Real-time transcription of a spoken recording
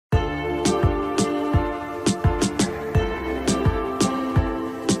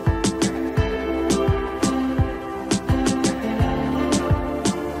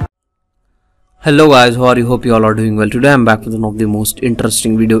Hello guys, how are you? Hope you all are doing well. Today I'm back with one of the most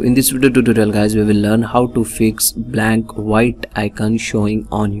interesting video. In this video tutorial guys, we will learn how to fix blank white icon showing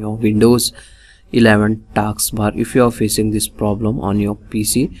on your Windows 11 taskbar if you are facing this problem on your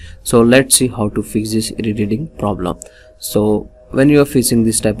PC. So let's see how to fix this irritating problem. So when you are facing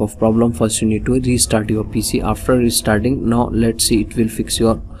this type of problem, first you need to restart your PC. After restarting, now let's see it will fix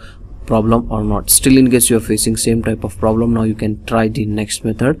your problem or not. Still, in case you are facing same type of problem, now you can try the next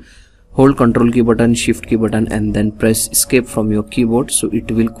method. Hold Ctrl key button, Shift key button and then press escape from your keyboard, so it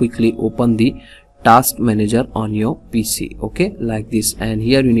will quickly open the task manager on your PC, okay, like this. And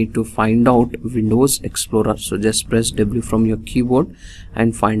here you need to find out Windows Explorer, so just press W from your keyboard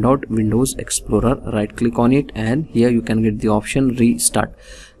and find out Windows Explorer, right click on it, and here you can get the option restart.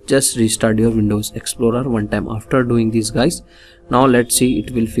 Just restart your Windows Explorer one time. After doing this guys, now let's see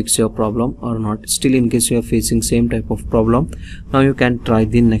it will fix your problem or not. Still, in case you are facing same type of problem, now you can try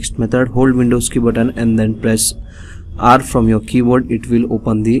the next method. Hold Windows key button and then press R from your keyboard. It will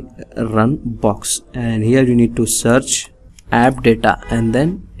open the run box, and here you need to search app data and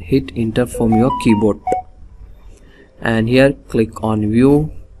then hit enter from your keyboard, and here click on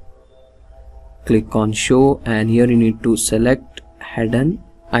view, click on show, and here you need to select hidden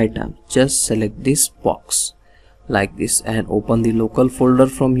item. Just select this box like this and open the local folder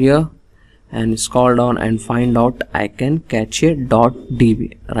from here and scroll down and find out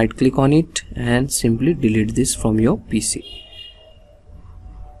iconcache.db. right click on it and simply delete this from your PC,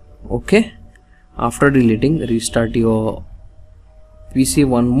 okay. After deleting, restart your PC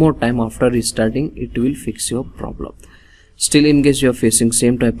one more time. After restarting, it will fix your problem. Still, in case you are facing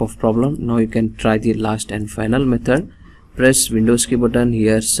same type of problem, now you can try the last and final method. Press Windows key button,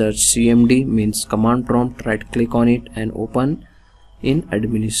 here search cmd, means command prompt, right click on it and open in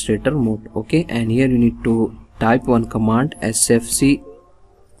administrator mode, okay. And here you need to type one command, sfc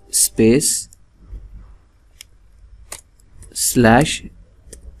space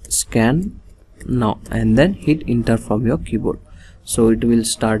 /scan now, and then hit enter from your keyboard, so it will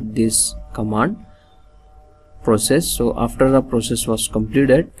start this command process. So after the process was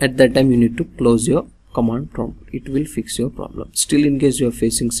completed, at that time you need to close your command prompt. It will fix your problem. Still, in case you are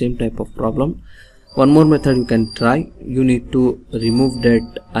facing same type of problem, one more method you can try. You need to remove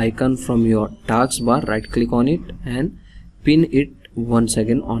that icon from your taskbar, right click on it and pin it once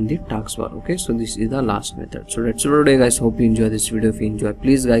again on the taskbar, okay. So this is the last method. So that's all today guys. Hope you enjoy this video. If you enjoy,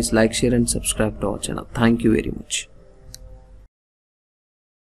 please guys like, share and subscribe to our channel. Thank you very much.